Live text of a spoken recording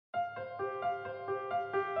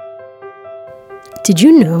Did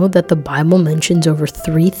you know that the Bible mentions over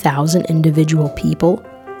 3,000 individual people?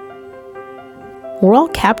 We're all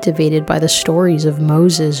captivated by the stories of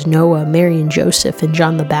Moses, Noah, Mary and Joseph, and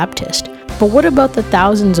John the Baptist. But what about the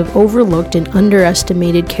thousands of overlooked and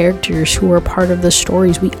underestimated characters who are part of the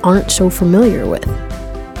stories we aren't so familiar with?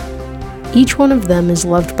 Each one of them is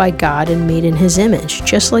loved by God and made in His image,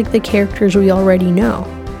 just like the characters we already know.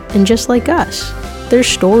 And just like us, their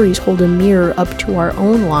stories hold a mirror up to our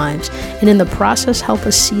own lives, and in the process help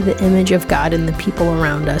us see the image of God in the people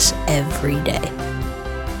around us every day.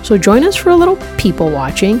 So join us for a little people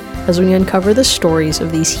watching as we uncover the stories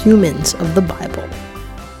of these humans of the Bible.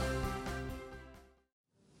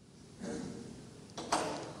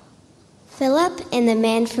 Philip and the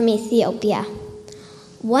man from Ethiopia.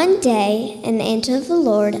 One day, an angel of the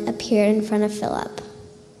Lord appeared in front of Philip.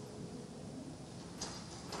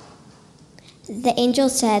 The angel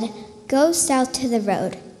said, "Go south to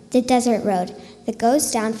the desert road that goes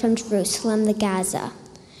down from Jerusalem to Gaza."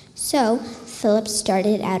 So Philip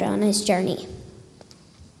started out on his journey.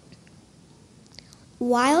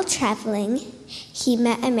 While traveling, he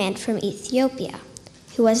met a man from Ethiopia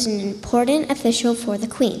who was an important official for the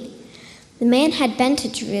queen. The man had been to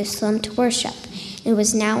Jerusalem to worship and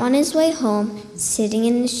was now on his way home, sitting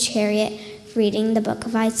in his chariot, reading the book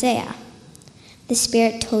of Isaiah. The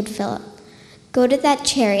Spirit told Philip, "Go to that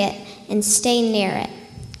chariot and stay near it."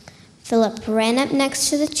 Philip ran up next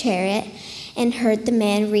to the chariot and heard the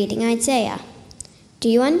man reading Isaiah. "Do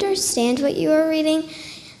you understand what you are reading?"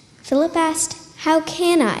 Philip asked. "How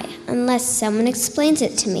can I, unless someone explains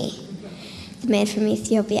it to me?" The man from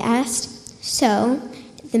Ethiopia asked. So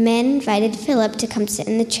the man invited Philip to come sit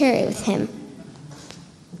in the chariot with him.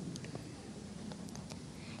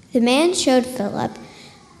 The man showed Philip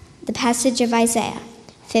the passage of Isaiah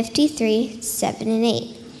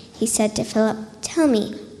 53:7-8. He said to Philip, "Tell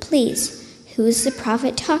me, please, who is the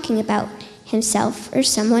prophet talking about, himself or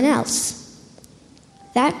someone else?"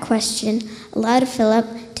 That question allowed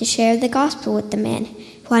Philip to share the gospel with the man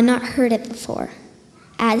who had not heard it before.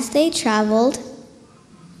 As they traveled,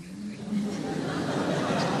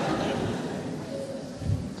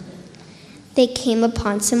 they came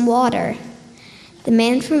upon some water. The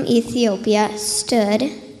man from Ethiopia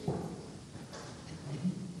stood,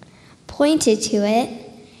 pointed to it,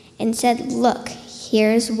 and said, "Look,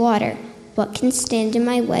 here is water. What can stand in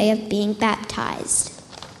my way of being baptized?"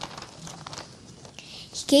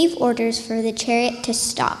 He gave orders for the chariot to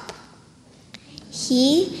stop.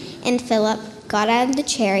 He and Philip got out of the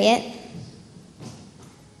chariot,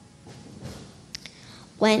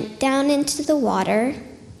 went down into the water,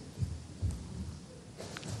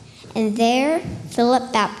 and there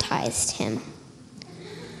Philip baptized him.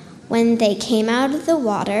 When they came out of the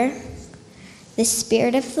water, the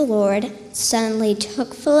Spirit of the Lord suddenly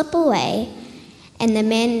took Philip away, and the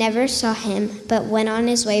man never saw him, but went on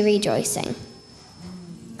his way rejoicing.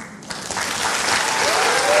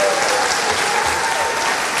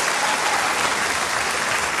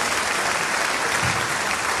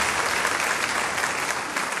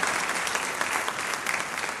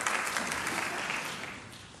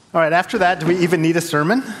 All right, after that, do we even need a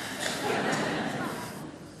sermon?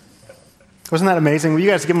 Wasn't that amazing? Will you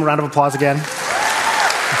guys give him a round of applause again?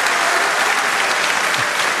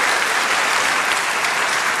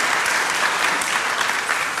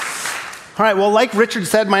 All right, well, like Richard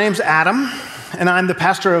said, my name's Adam, and I'm the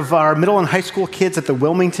pastor of our middle and high school kids at the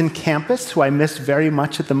Wilmington campus, who I miss very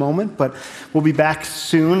much at the moment, but we'll be back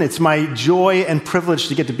soon. It's my joy and privilege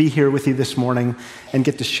to get to be here with you this morning and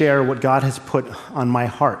get to share what God has put on my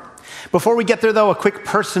heart. Before we get there, though, a quick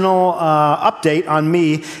personal update on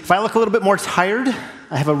me. If I look a little bit more tired,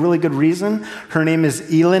 I have a really good reason. Her name is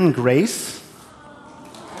Elin Grace.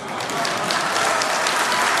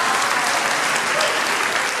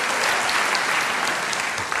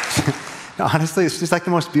 Honestly, it's just like the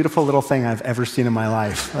most beautiful little thing I've ever seen in my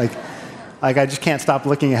life. Like I just can't stop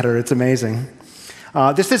looking at her. It's amazing.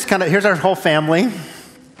 Here's our whole family.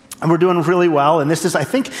 And we're doing really well, and I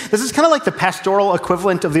think this is kind of like the pastoral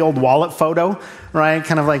equivalent of the old wallet photo, right?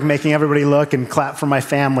 Kind of like making everybody look and clap for my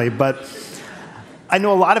family. But I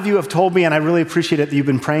know a lot of you have told me, and I really appreciate it, that you've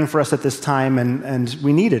been praying for us at this time, and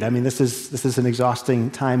we need it. I mean, this is an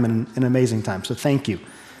exhausting time and an amazing time, so thank you.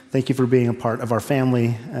 Thank you for being a part of our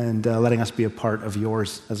family and letting us be a part of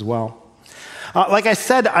yours as well. Like I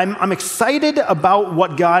said, I'm excited about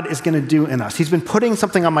what God is going to do in us. He's been putting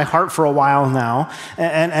something on my heart for a while now,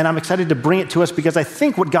 and I'm excited to bring it to us because I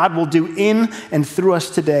think what God will do in and through us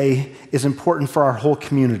today is important for our whole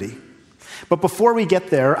community. But before we get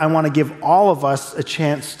there, I want to give all of us a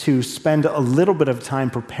chance to spend a little bit of time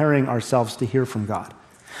preparing ourselves to hear from God.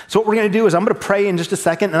 So what we're going to do is I'm going to pray in just a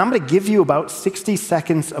second, and I'm going to give you about 60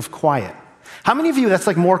 seconds of quiet. How many of you, that's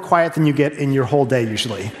like more quiet than you get in your whole day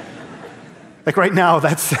usually? Like right now,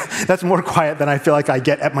 that's more quiet than I feel like I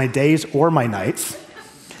get at my days or my nights.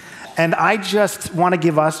 And I just want to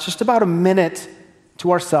give us just about a minute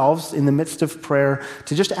to ourselves in the midst of prayer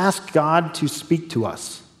to just ask God to speak to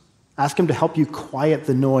us. Ask him to help you quiet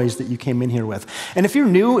the noise that you came in here with. And if you're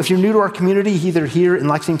new to our community, either here in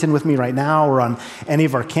Lexington with me right now or on any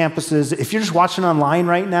of our campuses, if you're just watching online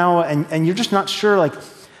right now and you're just not sure, like,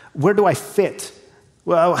 where do I fit?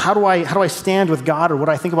 Well, how do I stand with God or what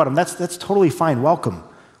do I think about him? That's totally fine. Welcome.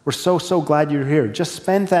 We're so glad you're here. Just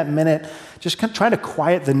spend that minute just kind of trying to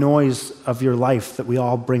quiet the noise of your life that we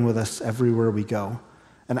all bring with us everywhere we go.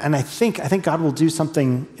 And I think God will do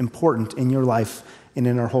something important in your life and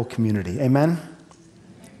in our whole community. Amen?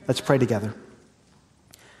 Let's pray together.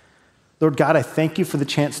 Lord God, I thank you for the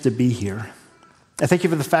chance to be here. I thank you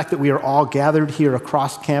for the fact that we are all gathered here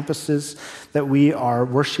across campuses, that we are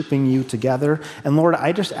worshiping you together. And Lord,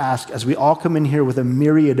 I just ask, as we all come in here with a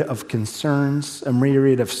myriad of concerns, a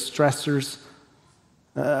myriad of stressors,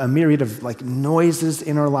 a myriad of like noises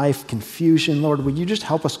in our life, confusion, Lord, would you just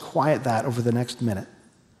help us quiet that over the next minute?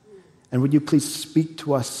 And would you please speak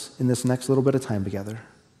to us in this next little bit of time together?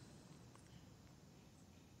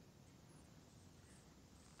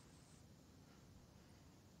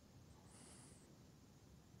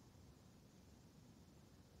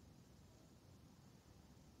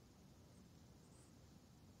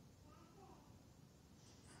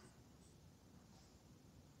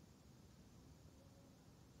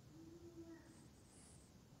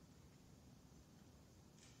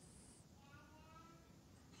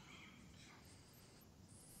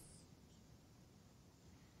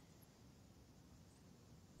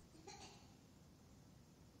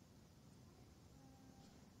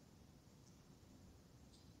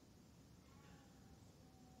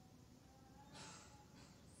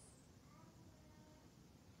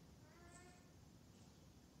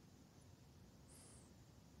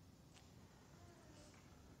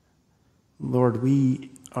 Lord, we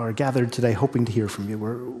are gathered today hoping to hear from you.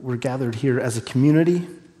 We're gathered here as a community,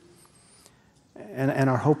 and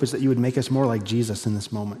our hope is that you would make us more like Jesus in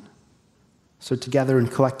this moment. So together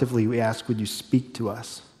and collectively, we ask, would you speak to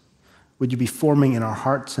us? Would you be forming in our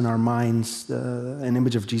hearts and our minds an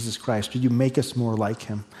image of Jesus Christ? Would you make us more like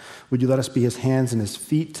him? Would you let us be his hands and his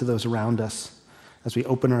feet to those around us as we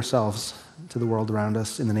open ourselves to the world around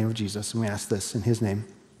us in the name of Jesus? And we ask this in his name.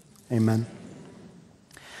 Amen.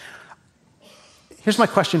 Here's my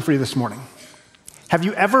question for you this morning. Have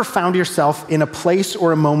you ever found yourself in a place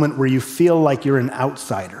or a moment where you feel like you're an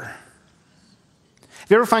outsider?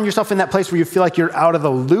 Have you ever found yourself in that place where you feel like you're out of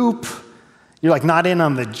the loop? You're like not in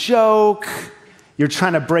on the joke? You're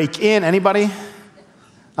trying to break in? Anybody?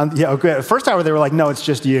 Yeah, okay. The first hour they were like, no, it's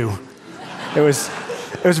just you. It was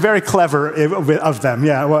very clever of them,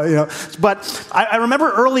 yeah. Well, you know. But I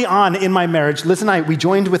remember early on in my marriage, Liz and I, we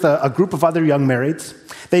joined with a group of other young marrieds.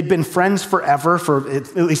 They'd been friends forever,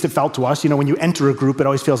 at least it felt to us. You know, when you enter a group, it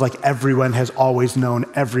always feels like everyone has always known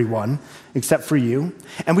everyone, except for you.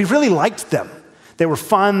 And we really liked them. They were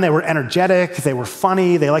fun, they were energetic, they were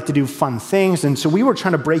funny, they liked to do fun things. And so we were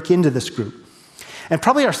trying to break into this group. And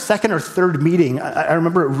probably our second or third meeting, I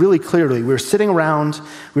remember it really clearly. We were sitting around,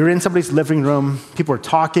 we were in somebody's living room, people were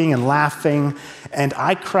talking and laughing, and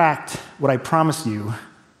I cracked what I promise you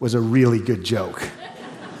was a really good joke.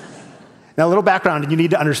 Now, a little background, and you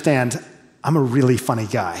need to understand, I'm a really funny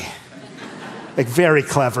guy. Like, very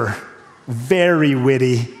clever, very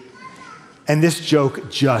witty, and this joke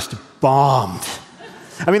just bombed.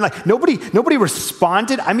 I mean, like, nobody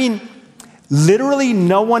responded. I mean, literally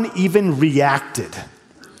no one even reacted.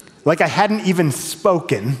 Like I hadn't even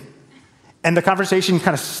spoken, and the conversation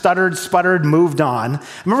kind of stuttered, sputtered, moved on.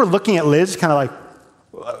 I remember looking at Liz, kind of like,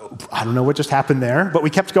 I don't know what just happened there, but we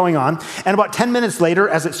kept going on. And about 10 minutes later,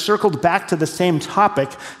 as it circled back to the same topic,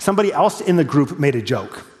 somebody else in the group made a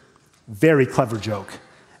joke. Very clever joke.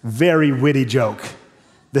 Very witty joke.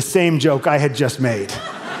 The same joke I had just made.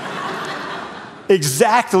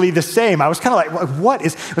 Exactly the same. I was kind of like,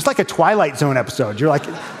 it was like a Twilight Zone episode. You're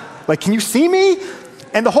like, can you see me?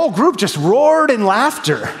 And the whole group just roared in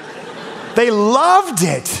laughter. They loved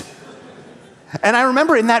it. And I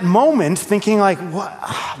remember in that moment thinking like,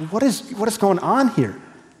 what is going on here?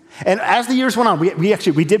 And as the years went on,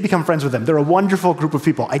 we did become friends with them. They're a wonderful group of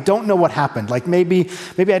people. I don't know what happened. Like maybe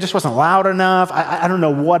I just wasn't loud enough. I don't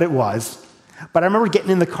know what it was. But I remember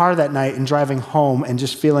getting in the car that night and driving home and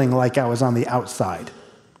just feeling like I was on the outside.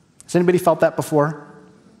 Has anybody felt that before?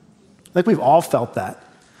 Like we've all felt that.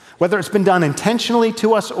 Whether it's been done intentionally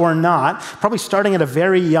to us or not, probably starting at a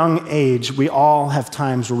very young age, we all have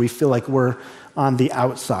times where we feel like we're on the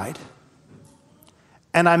outside.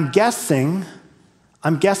 And I'm guessing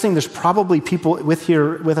there's probably people with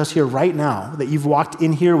us here right now that you've walked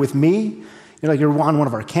in here with me. You're on one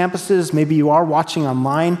of our campuses. Maybe you are watching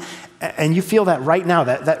online, and you feel that right now,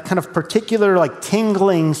 that kind of particular like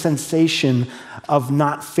tingling sensation of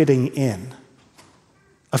not fitting in.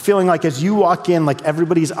 A feeling like as you walk in, like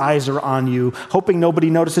everybody's eyes are on you, hoping nobody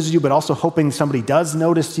notices you, but also hoping somebody does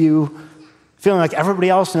notice you. Feeling like everybody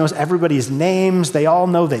else knows everybody's names. They all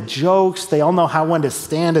know the jokes. They all know when to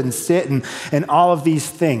stand and sit and all of these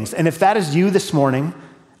things. And if that is you this morning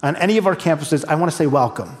on any of our campuses, I want to say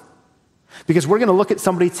welcome. Because we're going to look at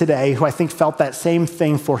somebody today who I think felt that same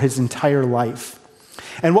thing for his entire life.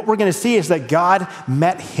 And what we're going to see is that God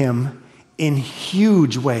met him in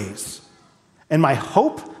huge ways. And my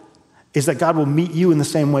hope is that God will meet you in the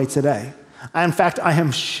same way today. In fact, I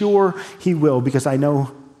am sure he will, because I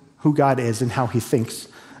know who God is and how he thinks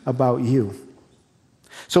about you.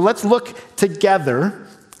 So let's look together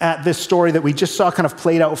at this story that we just saw kind of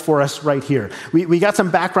played out for us right here. We got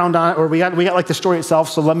some background on it, or we got like the story itself,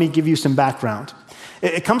 so let me give you some background.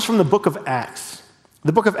 It comes from the book of Acts.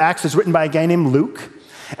 The book of Acts is written by a guy named Luke,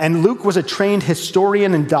 and Luke was a trained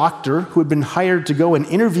historian and doctor who had been hired to go and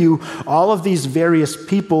interview all of these various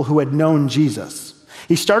people who had known Jesus.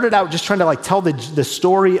 He started out just trying to tell the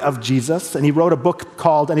story of Jesus, and he wrote a book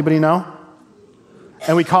called, anybody know?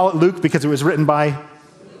 And we call it Luke because it was written by,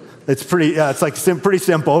 it's pretty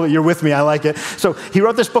simple. You're with me, I like it. So he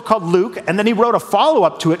wrote this book called Luke, and then he wrote a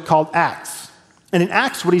follow-up to it called Acts. And in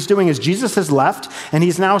Acts, what he's doing is Jesus has left, and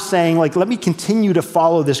he's now saying, let me continue to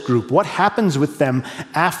follow this group. What happens with them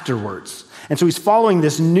afterwards? And so he's following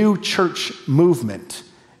this new church movement,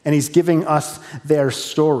 and he's giving us their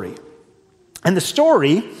story. And the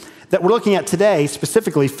story that we're looking at today,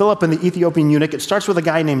 specifically, Philip and the Ethiopian eunuch, it starts with a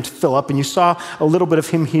guy named Philip, and you saw a little bit of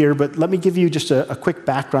him here, but let me give you just a quick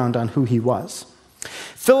background on who he was.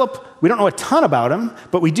 Philip, we don't know a ton about him,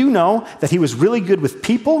 but we do know that he was really good with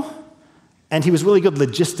people, and he was really good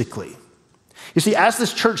logistically. You see, as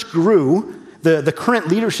this church grew, the current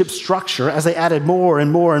leadership structure, as they added more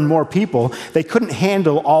and more and more people, they couldn't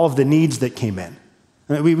handle all of the needs that came in.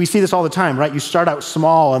 We see this all the time, right? You start out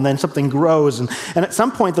small and then something grows. And at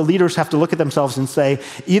some point, the leaders have to look at themselves and say,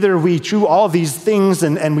 either we do all of these things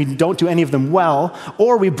and we don't do any of them well,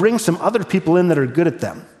 or we bring some other people in that are good at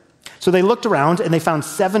them. So they looked around and they found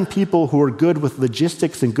 7 people who were good with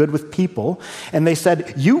logistics and good with people. And they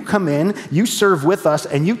said, you come in, you serve with us,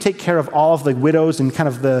 and you take care of all of the widows and kind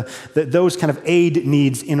of those kind of aid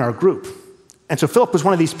needs in our group. And so Philip was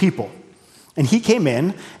one of these people. And he came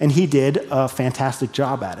in, and he did a fantastic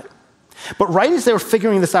job at it. But right as they were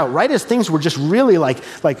figuring this out, right as things were just really like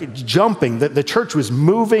jumping, the church was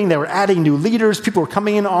moving, they were adding new leaders, people were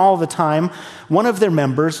coming in all the time, one of their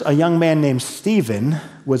members, a young man named Stephen,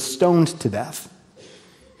 was stoned to death.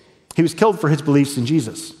 He was killed for his beliefs in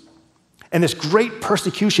Jesus. And this great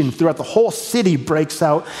persecution throughout the whole city breaks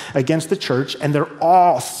out against the church, and they're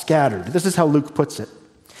all scattered. This is how Luke puts it.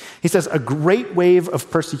 He says, a great wave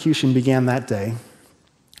of persecution began that day,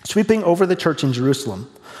 sweeping over the church in Jerusalem.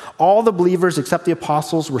 All the believers except the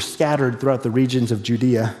apostles were scattered throughout the regions of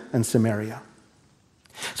Judea and Samaria.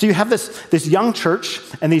 So you have this young church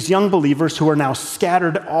and these young believers who are now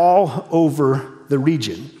scattered all over the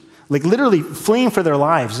region, literally fleeing for their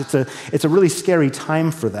lives. It's a really scary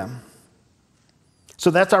time for them.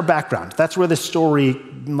 So that's our background. That's where this story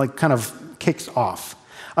kind of kicks off.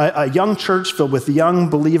 A young church filled with young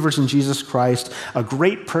believers in Jesus Christ, a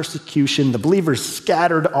great persecution, the believers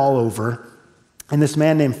scattered all over, and this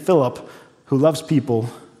man named Philip who loves people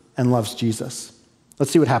and loves Jesus.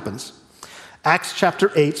 Let's see what happens. Acts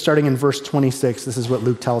chapter 8, starting in verse 26, this is what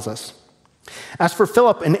Luke tells us. As for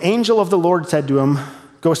Philip, an angel of the Lord said to him,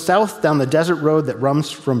 go south down the desert road that runs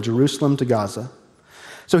from Jerusalem to Gaza.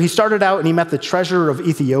 So he started out and he met the treasurer of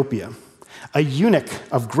Ethiopia, a eunuch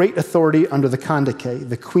of great authority under the Kandake,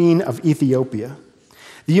 the queen of Ethiopia.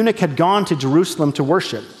 The eunuch had gone to Jerusalem to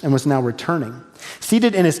worship and was now returning.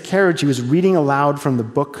 Seated in his carriage, he was reading aloud from the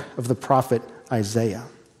book of the prophet Isaiah.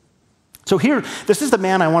 So here, this is the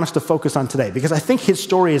man I want us to focus on today because I think his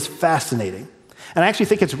story is fascinating. And I actually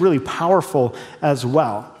think it's really powerful as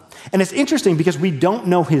well. And it's interesting because we don't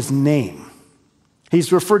know his name.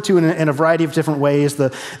 He's referred to in a variety of different ways,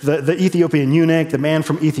 the Ethiopian eunuch, the man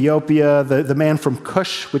from Ethiopia, the man from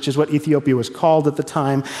Cush, which is what Ethiopia was called at the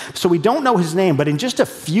time. So we don't know his name, but in just a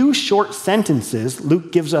few short sentences,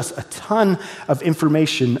 Luke gives us a ton of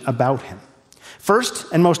information about him. First,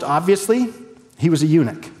 and most obviously, he was a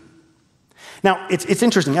eunuch. Now, it's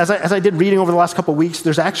interesting. As I did reading over the last couple of weeks,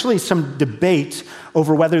 there's actually some debate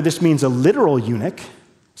over whether this means a literal eunuch,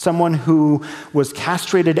 someone who was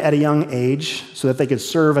castrated at a young age so that they could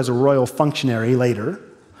serve as a royal functionary later,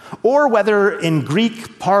 or whether in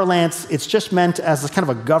Greek parlance it's just meant as kind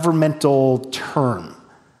of a governmental term.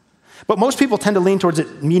 But most people tend to lean towards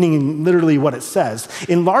it meaning literally what it says,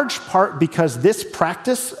 in large part because this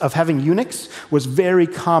practice of having eunuchs was very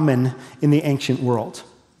common in the ancient world.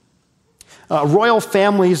 Royal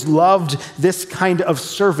families loved this kind of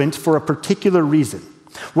servant for a particular reason.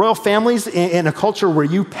 Royal families in a culture where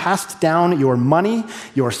you passed down your money,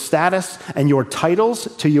 your status, and your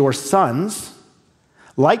titles to your sons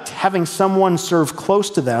liked having someone serve close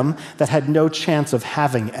to them that had no chance of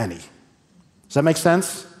having any. Does that make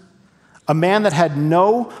sense? A man that had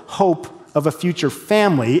no hope of a future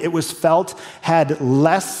family, it was felt, had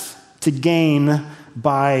less to gain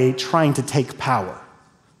by trying to take power.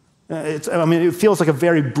 It feels like a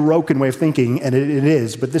very broken way of thinking, and it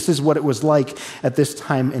is, but this is what it was like at this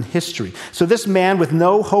time in history. So this man with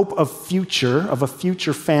no hope of a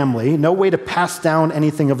future family, no way to pass down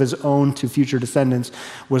anything of his own to future descendants,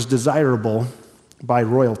 was desirable by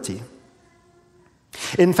royalty.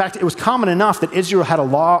 In fact, it was common enough that Israel had a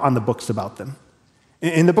law on the books about them.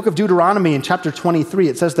 In the book of Deuteronomy, in chapter 23,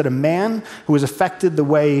 it says that a man who was affected the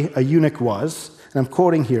way a eunuch was, and I'm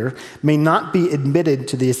quoting here, may not be admitted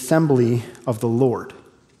to the assembly of the Lord.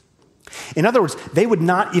 In other words, they would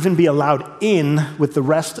not even be allowed in with the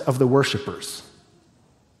rest of the worshipers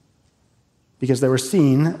because they were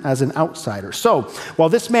seen as an outsider. So, while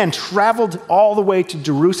this man traveled all the way to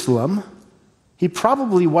Jerusalem, he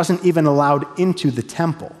probably wasn't even allowed into the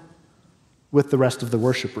temple with the rest of the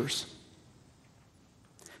worshipers.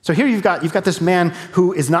 So here you've got this man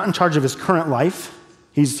who is not in charge of his current life.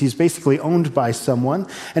 He's basically owned by someone,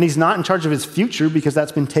 and he's not in charge of his future because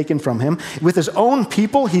that's been taken from him. With his own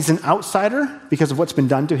people, he's an outsider because of what's been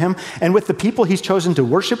done to him. And with the people he's chosen to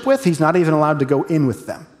worship with, he's not even allowed to go in with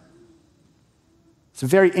them. It's a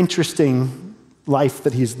very interesting life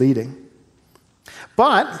that he's leading.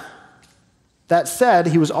 But that said,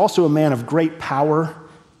 he was also a man of great power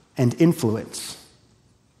and influence.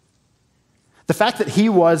 The fact that he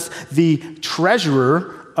was the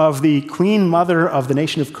treasurer of the queen mother of the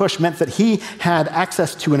nation of Cush meant that he had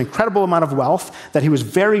access to an incredible amount of wealth, that he was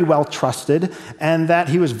very well trusted, and that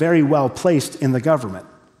he was very well placed in the government.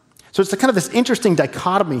 So it's kind of this interesting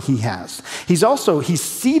dichotomy he has. He's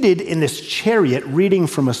seated in this chariot reading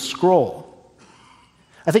from a scroll.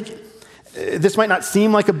 I think this might not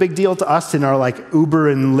seem like a big deal to us in our Uber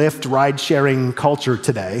and Lyft ride-sharing culture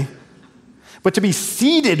today. But to be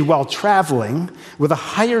seated while traveling with a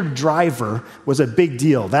hired driver was a big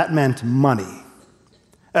deal. That meant money.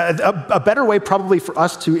 A better way probably for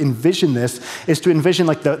us to envision this is to envision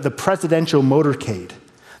the presidential motorcade.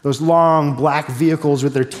 Those long black vehicles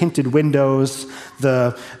with their tinted windows,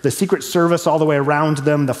 the Secret Service all the way around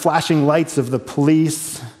them, the flashing lights of the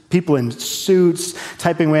police, people in suits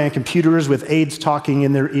typing away on computers with aides talking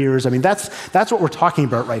in their ears. That's what we're talking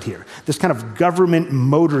about right here. This kind of government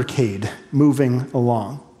motorcade moving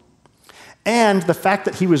along. And the fact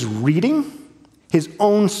that he was reading his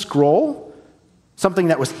own scroll, something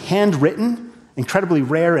that was handwritten, incredibly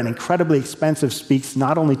rare and incredibly expensive, speaks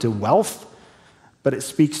not only to wealth, but it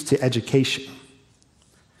speaks to education.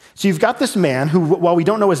 So you've got this man who, while we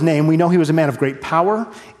don't know his name, we know he was a man of great power,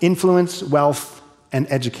 influence, wealth, and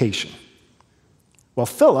education. Well,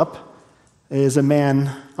 Philip is a man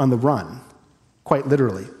on the run, quite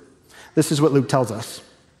literally. This is what Luke tells us.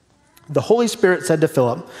 The Holy Spirit said to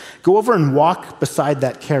Philip, "Go over and walk beside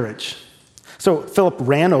that carriage." So Philip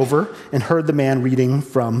ran over and heard the man reading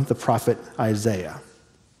from the prophet Isaiah.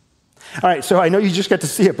 All right, so I know you just got to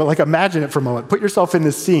see it, but imagine it for a moment. Put yourself in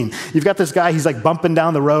this scene. You've got this guy, he's bumping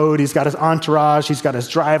down the road, he's got his entourage, he's got his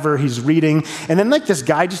driver, he's reading, and then this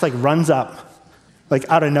guy just runs up.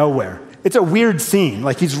 Out of nowhere. It's a weird scene.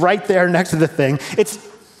 He's right there next to the thing. It's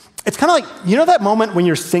kind of you know that moment when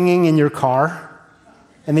you're singing in your car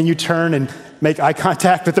and then you turn and make eye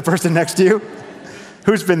contact with the person next to you?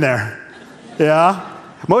 Who's been there? Yeah?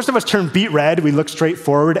 Most of us turn beet red, we look straight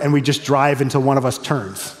forward, and we just drive until one of us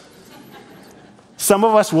turns. Some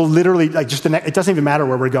of us will literally, it doesn't even matter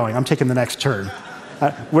where we're going. I'm taking the next turn.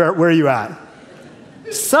 Where are you at?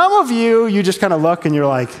 Some of you just kind of look and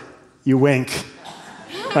you're you wink.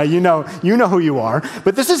 You know who you are.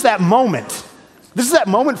 But this is that moment. This is that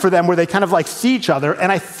moment for them where they kind of see each other.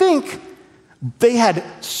 And I think they had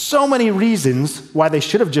so many reasons why they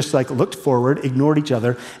should have just looked forward, ignored each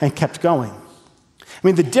other, and kept going.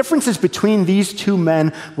 The differences between these two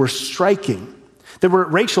men were striking. There were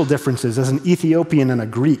racial differences as an Ethiopian and a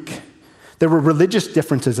Greek. There were religious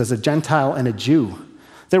differences as a Gentile and a Jew.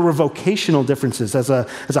 There were vocational differences as a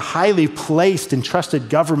highly placed and trusted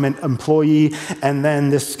government employee, and then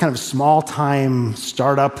this kind of small-time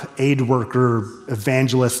startup aid worker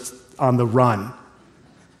evangelist on the run.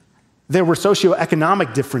 There were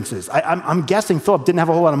socioeconomic differences. I'm guessing Philip didn't have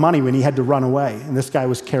a whole lot of money when he had to run away, and this guy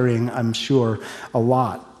was carrying, I'm sure, a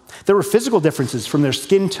lot. There were physical differences from their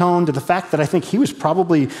skin tone to the fact that I think he was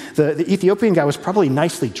probably, the Ethiopian guy was probably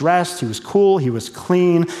nicely dressed, he was cool, he was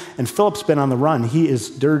clean, and Philip's been on the run. He is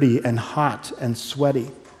dirty and hot and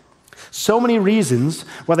sweaty. So many reasons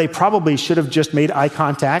why they probably should have just made eye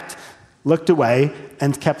contact, looked away,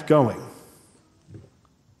 and kept going.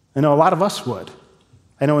 I know a lot of us would.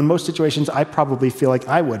 I know in most situations I probably feel like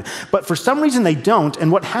I would. But for some reason they don't,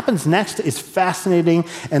 and what happens next is fascinating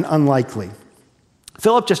and unlikely.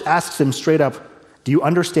 Philip just asks him straight up, "Do you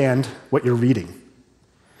understand what you're reading?"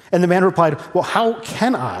 And the man replied, "Well, how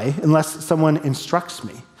can I unless someone instructs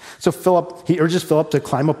me?" So he urges Philip to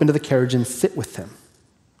climb up into the carriage and sit with him.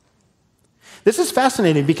 This is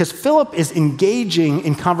fascinating because Philip is engaging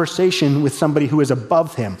in conversation with somebody who is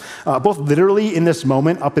above him, both literally in this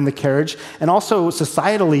moment up in the carriage and also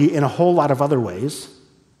societally in a whole lot of other ways.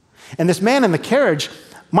 And this man in the carriage,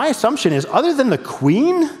 my assumption is, other than the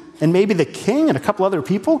queen and maybe the king and a couple other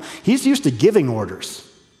people, he's used to giving orders.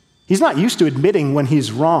 He's not used to admitting when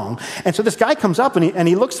he's wrong. And so this guy comes up and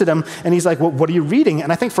he looks at him and he's like, "Well, what are you reading?"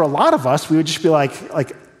 And I think for a lot of us, we would just be like,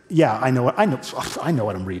 "Yeah, I know what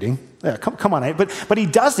I'm reading. Yeah, come on." But he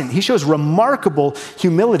doesn't. He shows remarkable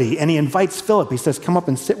humility, and he invites Philip. He says, "Come up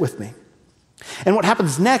and sit with me." And what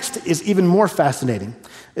happens next is even more fascinating.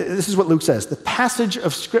 This is what Luke says. The passage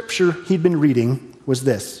of scripture he'd been reading was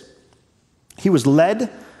this: "He was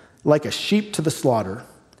led like a sheep to the slaughter.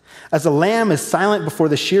 As a lamb is silent before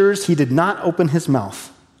the shearers, he did not open his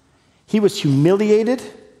mouth. He was humiliated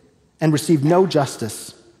and received no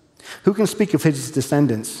justice. Who can speak of his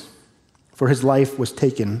descendants? For his life was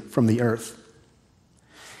taken from the earth."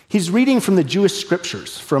 He's reading from the Jewish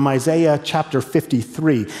scriptures, from Isaiah chapter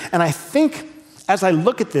 53. And I think, as I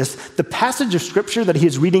look at this, the passage of scripture that he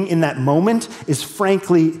is reading in that moment is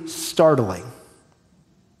frankly startling.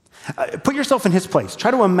 Put yourself in his place.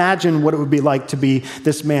 Try to imagine what it would be like to be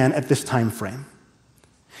this man at this time frame.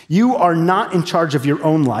 You are not in charge of your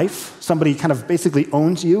own life. Somebody kind of basically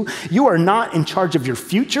owns you. You are not in charge of your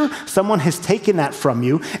future. Someone has taken that from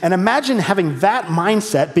you. And imagine having that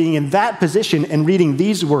mindset, being in that position and reading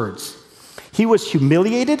these words. He was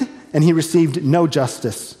humiliated and he received no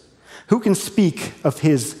justice. Who can speak of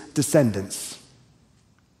his descendants?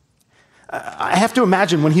 I have to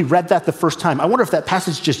imagine when he read that the first time, I wonder if that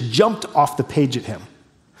passage just jumped off the page at him.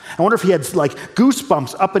 I wonder if he had like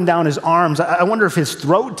goosebumps up and down his arms. I wonder if his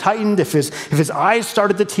throat tightened, if his eyes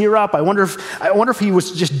started to tear up. I wonder if he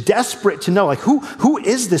was just desperate to know, like, who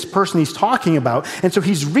is this person he's talking about? And so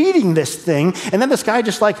he's reading this thing, and then this guy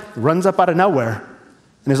just like runs up out of nowhere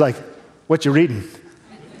and is like, "What you reading?"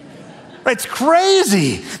 It's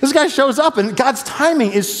crazy. This guy shows up, and God's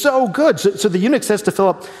timing is so good. So the eunuch says to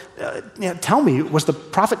Philip, "Tell me, was the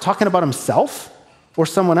prophet talking about himself or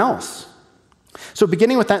someone else?" So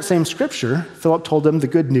beginning with that same scripture, Philip told him the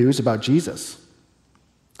good news about Jesus.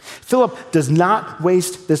 Philip does not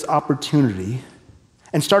waste this opportunity,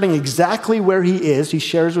 and starting exactly where he is, he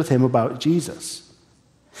shares with him about Jesus.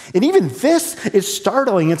 And even this is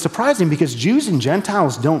startling and surprising because Jews and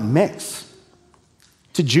Gentiles don't mix.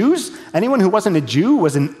 To Jews, anyone who wasn't a Jew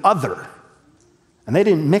was an other, and they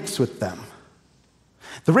didn't mix with them.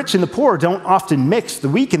 The rich and the poor don't often mix. The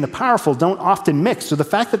weak and the powerful don't often mix. So the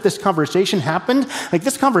fact that this conversation happened, like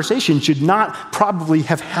this conversation should not probably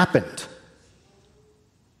have happened.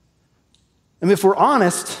 And if we're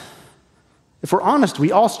honest,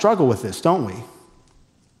 we all struggle with this, don't we?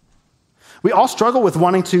 We all struggle with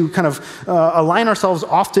wanting to kind of align ourselves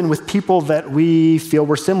often with people that we feel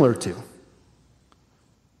we're similar to.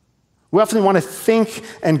 We often want to think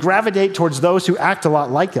and gravitate towards those who act a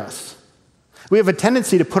lot like us. We have a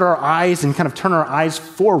tendency to put our eyes and kind of turn our eyes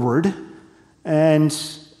forward and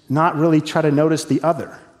not really try to notice the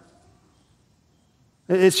other.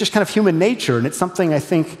 It's just kind of human nature, and it's something I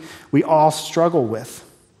think we all struggle with.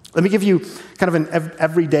 Let me give you kind of an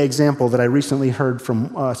everyday example that I recently heard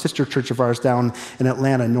from a sister church of ours down in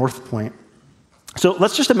Atlanta, North Point. So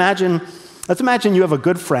let's imagine you have a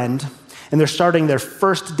good friend, and they're starting their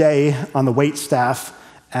first day on the wait staff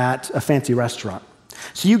at a fancy restaurant.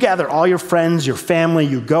 So you gather all your friends, your family,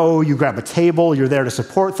 you grab a table, you're there to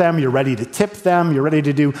support them, you're ready to tip them, you're ready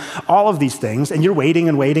to do all of these things, and you're waiting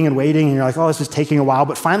and waiting and waiting, and you're like, oh, this is taking a while,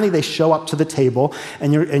 but finally they show up to the table,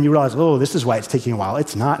 and you realize, oh, this is why it's taking a while.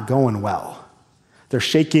 It's not going well. They're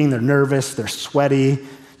shaking, they're nervous, they're sweaty.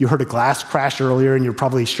 You heard a glass crash earlier and you're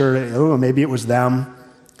probably sure, oh, maybe it was them.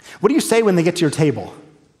 What do you say when they get to your table?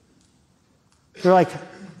 You're like,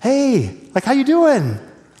 hey, like, how you doing?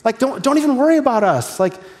 Like, don't even worry about us.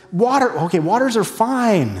 Like, waters are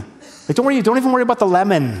fine. Like, don't even worry about the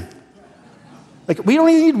lemon. Like, we don't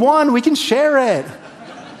even need one, we can share it.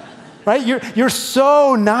 Right? You're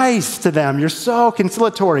so nice to them. You're so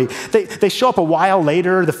conciliatory. They show up a while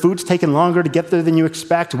later. The food's taken longer to get there than you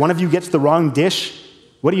expect. One of you gets the wrong dish.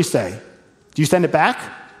 What do you say? Do you send it back?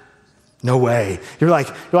 No way. You're like,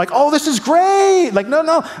 oh, this is great. Like, no.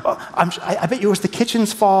 I bet you it was the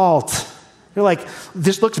kitchen's fault. You're like,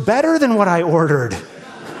 this looks better than what I ordered.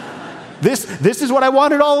 This is what I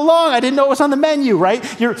wanted all along. I didn't know it was on the menu, right?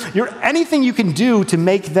 You're anything you can do to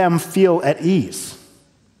make them feel at ease.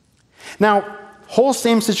 Now, whole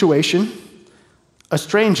same situation, a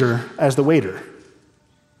stranger as the waiter.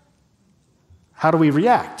 How do we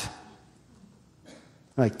react?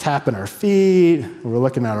 Like tapping our feet, we're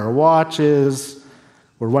looking at our watches,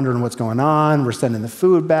 we're wondering what's going on, we're sending the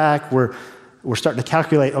food back, we're starting to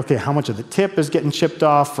calculate, okay, how much of the tip is getting chipped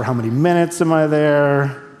off, for how many minutes am I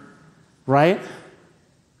there, right?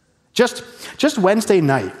 Just Wednesday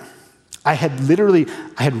night, I had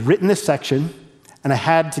written this section, and I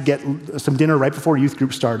had to get some dinner right before youth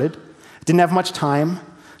group started. Didn't have much time,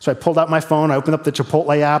 so I pulled out my phone, I opened up the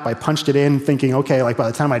Chipotle app, I punched it in, thinking, okay, like by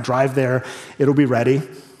the time I drive there, it'll be ready.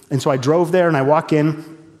 And so I drove there, and I walk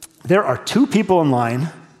in. There are 2 people in line,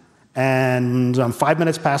 and I'm 5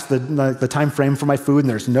 minutes past the time frame for my food, and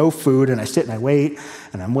there's no food, and I sit and I wait,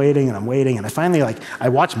 and I'm waiting, and I'm waiting, and I finally, I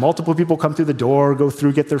watch multiple people come through the door, go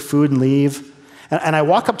through, get their food, and leave. And I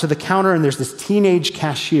walk up to the counter, and there's this teenage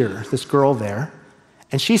cashier, this girl there,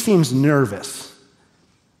 and she seems nervous.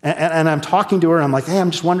 And I'm talking to her, and I'm like, hey,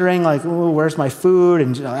 I'm just wondering, like, oh, where's my food?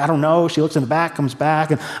 And I don't know. She looks in the back, comes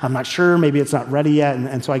back, and I'm not sure. Maybe it's not ready yet.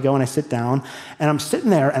 And so I go and I sit down, and I'm sitting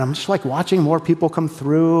there, and I'm just like watching more people come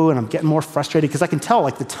through, and I'm getting more frustrated because I can tell,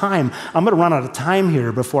 like, the time, I'm going to run out of time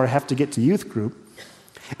here before I have to get to youth group.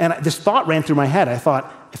 And this thought ran through my head. I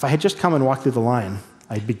thought, if I had just come and walked through the line,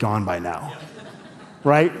 I'd be gone by now.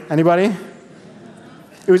 Right? Anybody?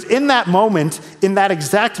 It was in that moment, in that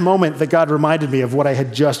exact moment, that God reminded me of what I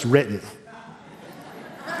had just written.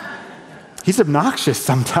 He's obnoxious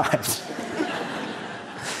sometimes.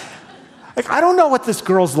 Like, I don't know what this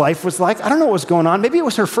girl's life was like. I don't know what was going on. Maybe it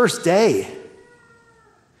was her first day.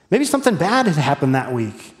 Maybe something bad had happened that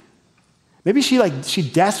week. Maybe she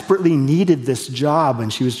desperately needed this job,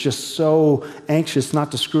 and she was just so anxious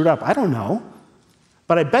not to screw it up. I don't know.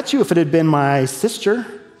 But I bet you if it had been my sister,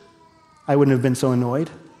 I wouldn't have been so annoyed.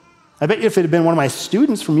 I bet you if it had been one of my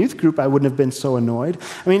students from youth group, I wouldn't have been so annoyed.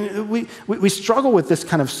 I mean, we struggle with this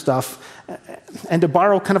kind of stuff. And to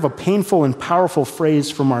borrow kind of a painful and powerful phrase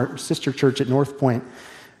from our sister church at North Point,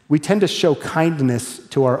 we tend to show kindness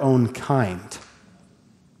to our own kind.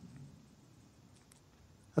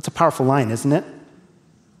 That's a powerful line, isn't it?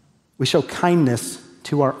 We show kindness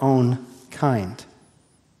to our own kind.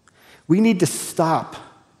 We need to stop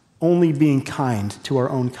only being kind to our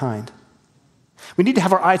own kind. We need to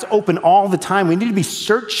have our eyes open all the time. We need to be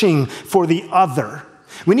searching for the other.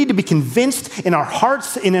 We need to be convinced in our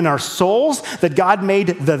hearts and in our souls that God made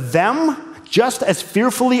the them just as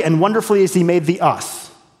fearfully and wonderfully as he made the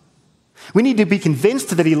us. We need to be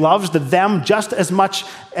convinced that he loves the them just as much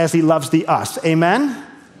as he loves the us. Amen?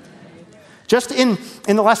 Just in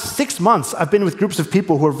the last 6 months, I've been with groups of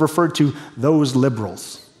people who have referred to those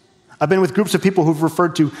liberals. I've been with groups of people who've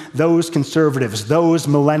referred to those conservatives, those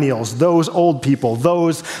millennials, those old people,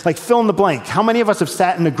 those, like, fill in the blank. How many of us have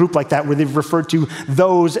sat in a group like that where they've referred to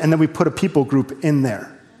those and then we put a people group in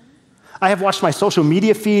there? I have watched my social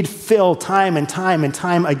media feed fill time and time and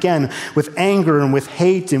time again with anger and with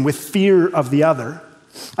hate and with fear of the other.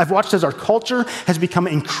 I've watched as our culture has become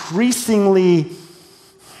increasingly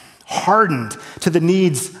hardened to the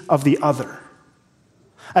needs of the other.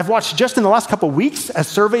 I've watched just in the last couple of weeks as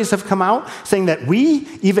surveys have come out saying that we,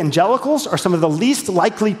 evangelicals, are some of the least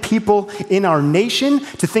likely people in our nation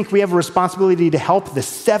to think we have a responsibility to help the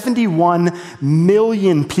 71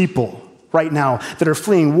 million people right now that are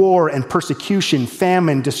fleeing war and persecution,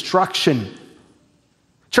 famine, destruction.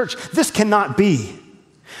 Church, this cannot be.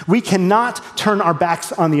 We cannot turn our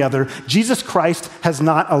backs on the other. Jesus Christ has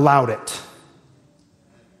not allowed it.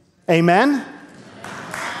 Amen?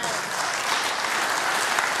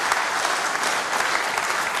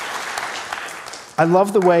 I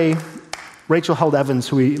love the way Rachel Held Evans,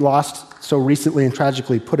 who we lost so recently and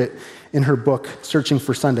tragically, put it in her book, Searching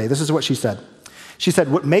for Sunday. This is what she said. She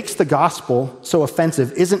said, what makes the gospel so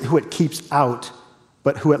offensive isn't who it keeps out,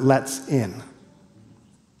 but who it lets in.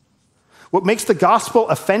 What makes the gospel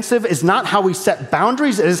offensive is not how we set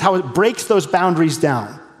boundaries, it is how it breaks those boundaries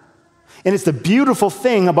down. And it's the beautiful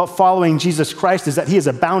thing about following Jesus Christ is that he is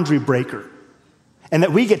a boundary breaker, and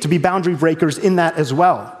that we get to be boundary breakers in that as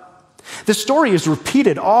well. This story is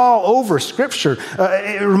repeated all over Scripture.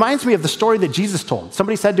 It reminds me of the story that Jesus told.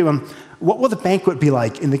 Somebody said to him, "What will the banquet be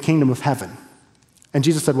like in the kingdom of heaven?" And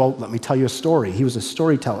Jesus said, "Well, let me tell you a story." He was a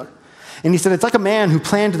storyteller. And he said, "It's like a man who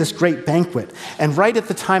planned this great banquet. And right at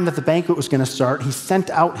the time that the banquet was going to start, he sent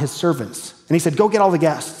out his servants. And he said, 'Go get all the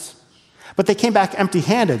guests.' But they came back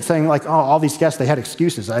empty-handed, saying like, 'Oh, all these guests, they had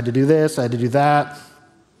excuses. I had to do this, I had to do that.'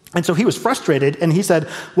 And so he was frustrated, and he said,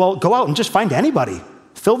 'Well, go out and just find anybody.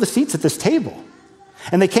 Fill the seats at this table.'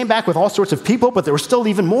 And they came back with all sorts of people, but there were still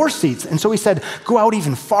even more seats. And so he said, 'Go out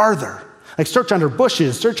even farther. Like search under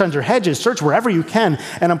bushes, search under hedges, search wherever you can.'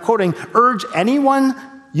 And I'm quoting, 'Urge anyone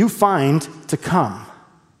you find to come.'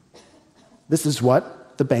 This is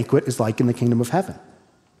what the banquet is like in the kingdom of heaven."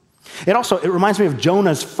 It reminds me of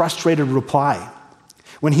Jonah's frustrated reply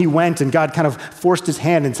when he went and God kind of forced his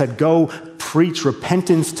hand and said, "Go preach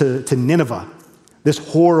repentance to Nineveh, this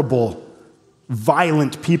horrible,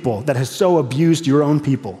 violent people that has so abused your own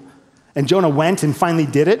people." And Jonah went and finally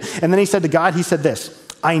did it. And then he said to God, he said this,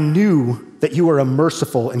 "I knew that you are a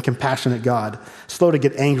merciful and compassionate God, slow to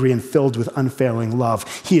get angry and filled with unfailing love."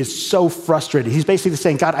 He is so frustrated. He's basically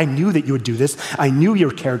saying, "God, I knew that you would do this. I knew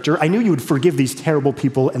your character. I knew you would forgive these terrible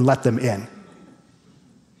people and let them in."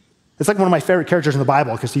 It's like one of my favorite characters in the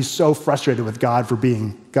Bible because he's so frustrated with God for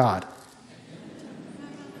being God.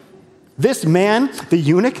 This man, the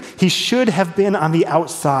eunuch, he should have been on the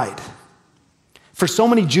outside. For so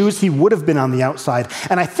many Jews, he would have been on the outside.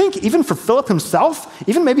 And I think even for Philip himself,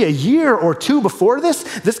 even maybe a year or two before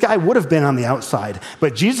this guy would have been on the outside.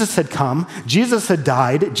 But Jesus had come, Jesus had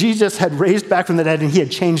died, Jesus had raised back from the dead, and he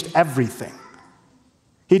had changed everything.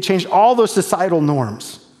 He had changed all those societal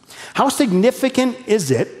norms. How significant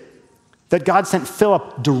is it that God sent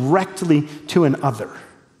Philip directly to an other?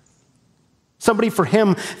 Somebody for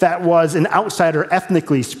him that was an outsider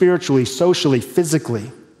ethnically, spiritually, socially,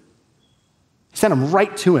 physically. He sent him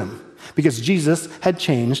right to him because Jesus had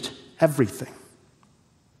changed everything.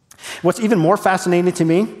 What's even more fascinating to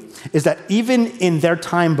me is that even in their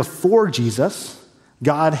time before Jesus,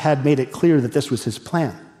 God had made it clear that this was his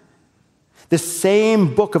plan. This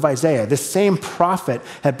same book of Isaiah, this same prophet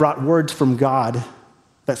had brought words from God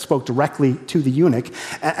that spoke directly to the eunuch.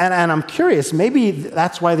 And I'm curious, maybe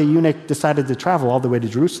that's why the eunuch decided to travel all the way to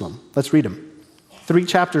Jerusalem. Let's read them. 3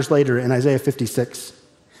 chapters later in Isaiah 56.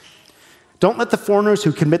 "Don't let the foreigners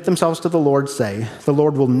who commit themselves to the Lord say, 'The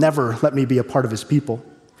Lord will never let me be a part of his people.'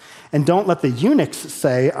 And don't let the eunuchs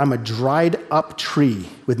say, 'I'm a dried up tree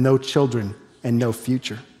with no children and no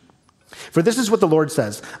future.' For this is what the Lord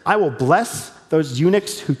says, 'I will bless those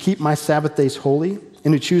eunuchs who keep my Sabbath days holy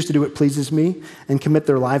and who choose to do what pleases me and commit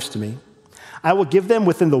their lives to me. I will give them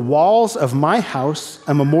within the walls of my house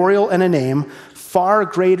a memorial and a name far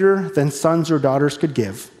greater than sons or daughters could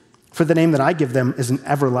give. For the name that I give them is an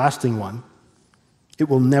everlasting one. It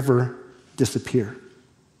will never disappear.'"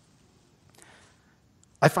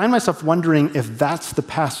 I find myself wondering if that's the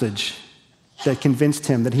passage that convinced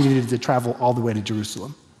him that he needed to travel all the way to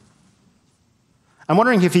Jerusalem. I'm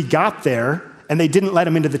wondering if he got there and they didn't let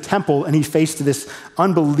him into the temple and he faced this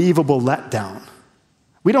unbelievable letdown.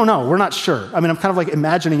 We don't know. We're not sure. I mean, I'm kind of like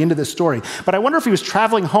imagining into this story. But I wonder if he was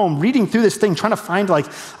traveling home, reading through this thing, trying to find like,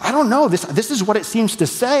 I don't know, this is what it seems to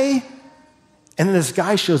say. And then this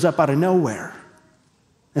guy shows up out of nowhere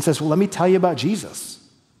and says, "Well, let me tell you about Jesus.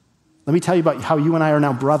 Let me tell you about how you and I are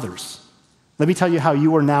now brothers. Let me tell you how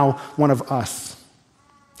you are now one of us."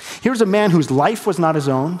 Here's a man whose life was not his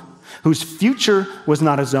own, whose future was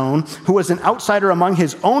not his own, who was an outsider among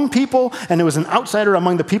his own people, and who was an outsider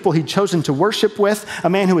among the people he'd chosen to worship with, a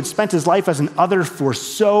man who had spent his life as an other for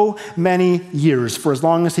so many years, for as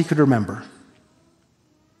long as he could remember.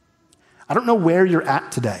 I don't know where you're at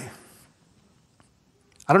today.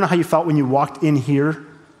 I don't know how you felt when you walked in here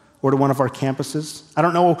or to one of our campuses. I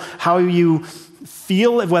don't know how you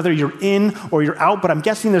feel, whether you're in or you're out, but I'm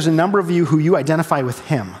guessing there's a number of you who you identify with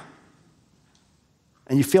him.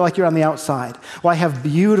 And you feel like you're on the outside. Well, I have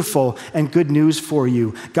beautiful and good news for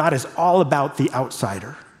you. God is all about the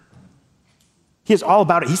outsider. He is all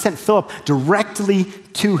about it. He sent Philip directly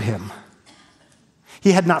to him.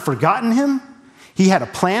 He had not forgotten him. He had a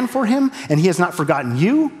plan for him, and he has not forgotten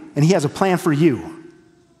you, and he has a plan for you.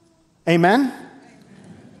 Amen?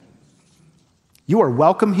 You are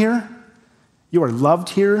welcome here. You are loved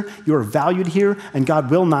here. You are valued here, and God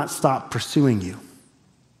will not stop pursuing you.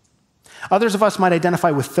 Others of us might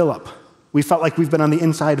identify with Philip. We felt like we've been on the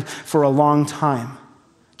inside for a long time,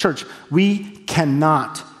 Church, we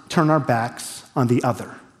cannot turn our backs on the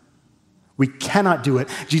other. We cannot do it.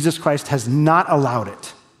 Jesus Christ has not allowed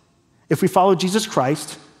it. If we follow Jesus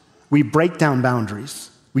Christ, we break down boundaries.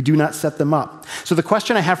 We do not set them up. So the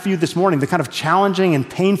question I have for you this morning, the kind of challenging and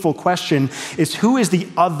painful question, is who is the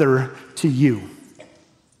other to you?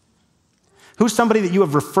 Who's somebody that you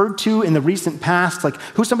have referred to in the recent past? Like,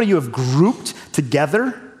 who's somebody you have grouped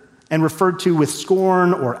together and referred to with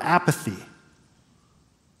scorn or apathy?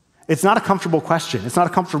 It's not a comfortable question. It's not a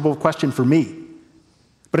comfortable question for me.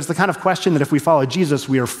 But it's the kind of question that if we follow Jesus,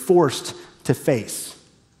 we are forced to face.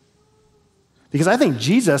 Because I think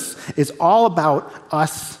Jesus is all about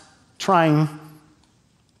us trying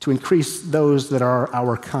to increase those that are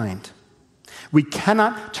our kind. We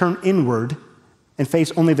cannot turn inward and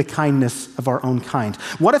face only the kindness of our own kind.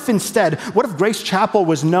 What if Grace Chapel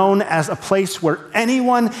was known as a place where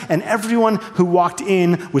anyone and everyone who walked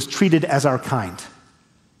in was treated as our kind?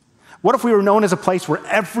 What if we were known as a place where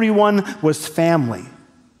everyone was family?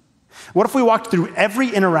 What if we walked through every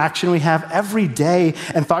interaction we have every day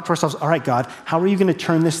and thought to ourselves, all right, God, how are you going to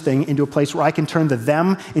turn this thing into a place where I can turn the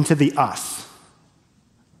them into the us?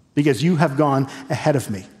 Because you have gone ahead of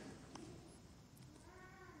me.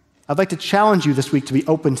 I'd like to challenge you this week to be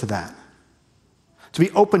open to that. To be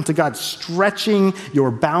open to God stretching your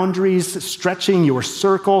boundaries, stretching your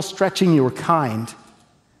circle, stretching your kind.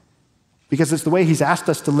 Because it's the way he's asked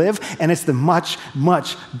us to live, and it's the much,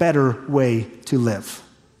 much better way to live.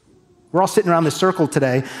 We're all sitting around this circle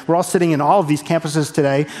today. We're all sitting in all of these campuses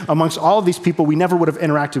today amongst all of these people we never would have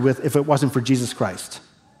interacted with if it wasn't for Jesus Christ.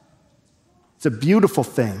 It's a beautiful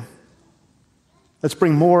thing. Let's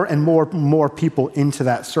bring more and more people into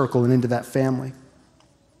that circle and into that family.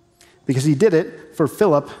 Because he did it for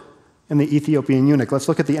Philip and the Ethiopian eunuch. Let's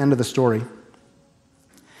look at the end of the story.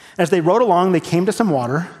 As they rode along, they came to some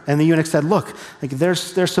water, and the eunuch said, look, like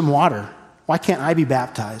there's some water. Why can't I be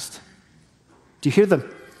baptized? Do you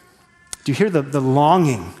hear the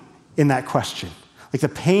longing in that question? Like the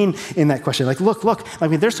pain in that question. Like, look, I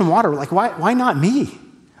mean, there's some water. Like, why not me?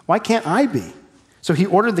 Why can't I be? So he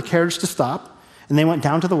ordered the carriage to stop, and they went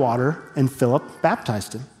down to the water, and Philip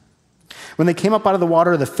baptized him. When they came up out of the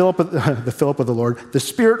water, the Spirit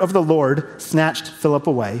of the Lord snatched Philip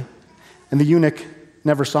away, and the eunuch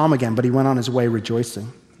never saw him again, but he went on his way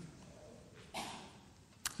rejoicing.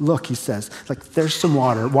 Look, he says, like, there's some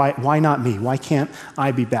water. Why not me? Why can't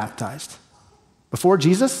I be baptized? Before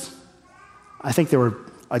Jesus, I think there were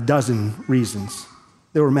a dozen reasons.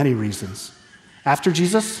 There were many reasons. After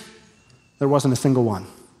Jesus, there wasn't a single one.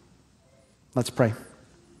 Let's pray.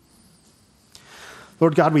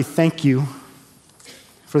 Lord God, we thank you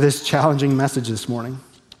for this challenging message this morning.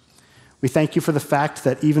 We thank you for the fact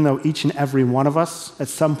that even though each and every one of us at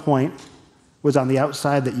some point was on the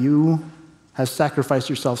outside, that you have sacrificed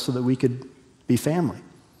yourself so that we could be family.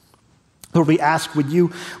 Lord, we ask, would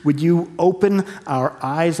you open our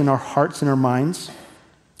eyes and our hearts and our minds?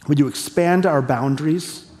 Would you expand our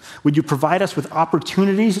boundaries? Would you provide us with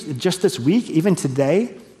opportunities just this week, even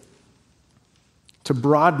today, to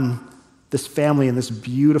broaden this family and this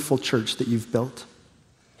beautiful church that you've built?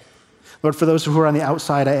 Lord, for those who are on the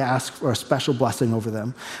outside, I ask for a special blessing over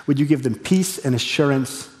them. Would you give them peace and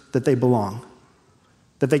assurance that they belong,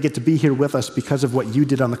 that they get to be here with us because of what you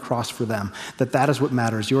did on the cross for them, that is what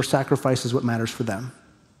matters. Your sacrifice is what matters for them.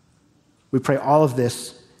 We pray all of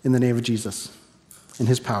this in the name of Jesus, in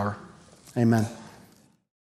his power. Amen.